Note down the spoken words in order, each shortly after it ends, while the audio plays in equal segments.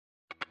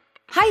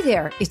Hi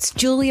there, it's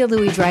Julia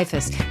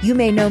Louis-Dreyfus. You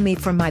may know me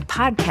from my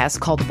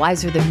podcast called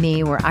Wiser Than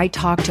Me, where I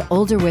talk to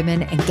older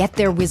women and get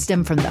their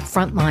wisdom from the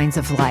front lines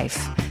of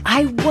life.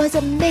 I was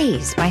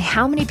amazed by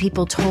how many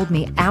people told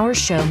me our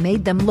show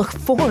made them look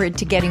forward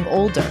to getting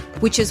older,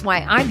 which is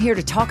why I'm here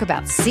to talk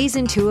about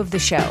season 2 of the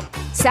show.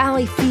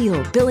 Sally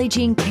Field, Billie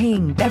Jean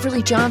King,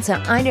 Beverly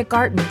Johnson, Ina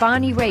Garten,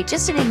 Bonnie Raitt,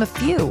 just to name a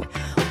few.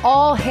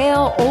 All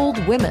hail old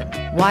women.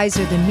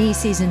 Wiser Than Me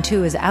season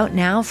 2 is out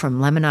now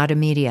from Lemonada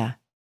Media.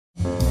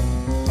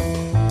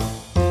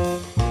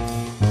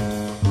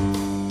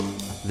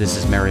 This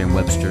is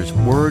Merriam-Webster's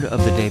Word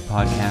of the Day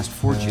podcast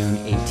for June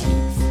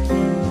 18th.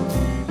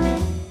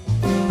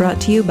 Brought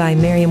to you by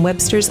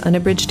Merriam-Webster's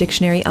Unabridged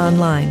Dictionary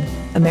Online,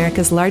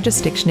 America's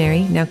largest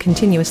dictionary, now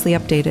continuously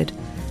updated.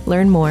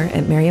 Learn more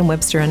at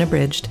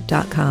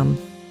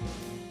merriam-websterunabridged.com.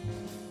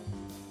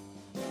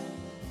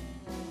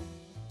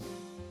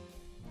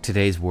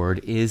 Today's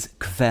word is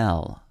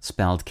kvell,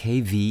 spelled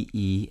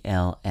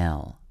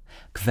Kvell.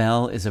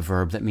 Kvell is a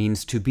verb that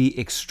means to be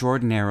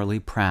extraordinarily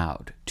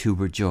proud, to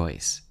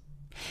rejoice.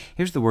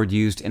 Here's the word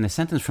used in a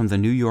sentence from the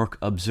New York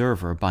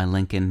Observer by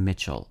Lincoln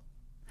Mitchell.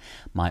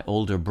 My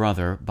older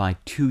brother, by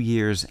 2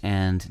 years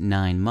and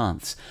 9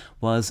 months,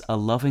 was a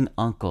loving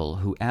uncle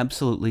who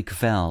absolutely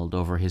kvelled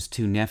over his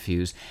 2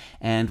 nephews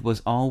and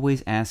was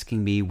always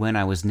asking me when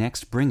I was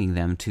next bringing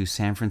them to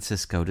San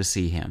Francisco to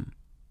see him.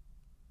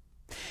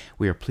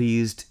 We are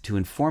pleased to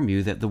inform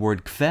you that the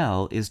word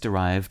kvell is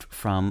derived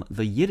from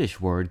the Yiddish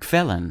word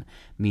kveln,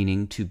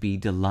 meaning to be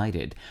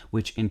delighted,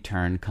 which in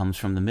turn comes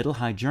from the Middle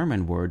High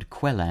German word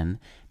quellen,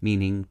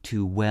 meaning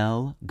to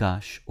well,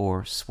 gush,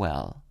 or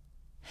swell.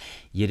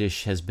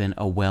 Yiddish has been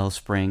a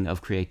wellspring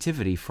of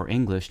creativity for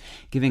English,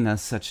 giving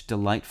us such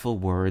delightful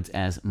words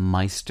as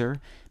meister,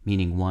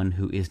 meaning one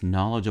who is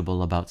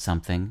knowledgeable about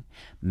something,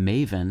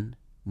 maven,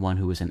 one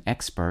who is an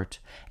expert,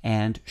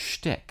 and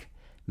shtick,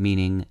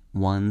 meaning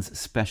one's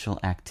special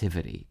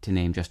activity, to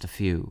name just a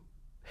few.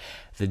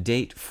 The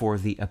date for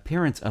the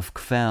appearance of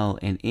kvell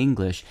in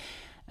English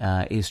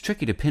is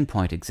tricky to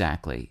pinpoint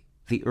exactly.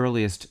 The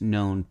earliest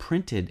known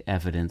printed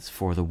evidence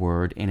for the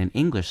word in an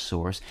English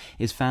source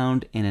is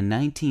found in a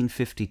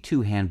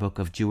 1952 handbook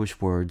of Jewish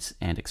words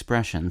and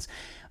expressions,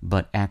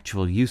 but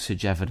actual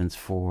usage evidence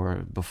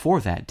for before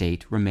that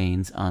date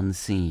remains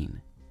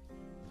unseen.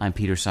 I'm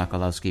Peter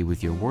Sokolowski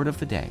with your Word of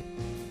the Day.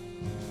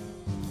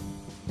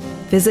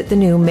 Visit the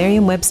new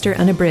Merriam-Webster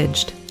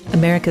Unabridged,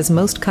 America's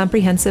most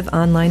comprehensive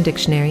online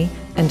dictionary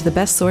and the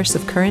best source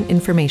of current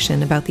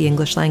information about the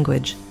English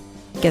language.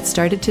 Get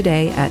started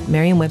today at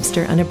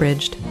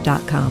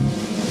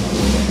merriam-websterunabridged.com.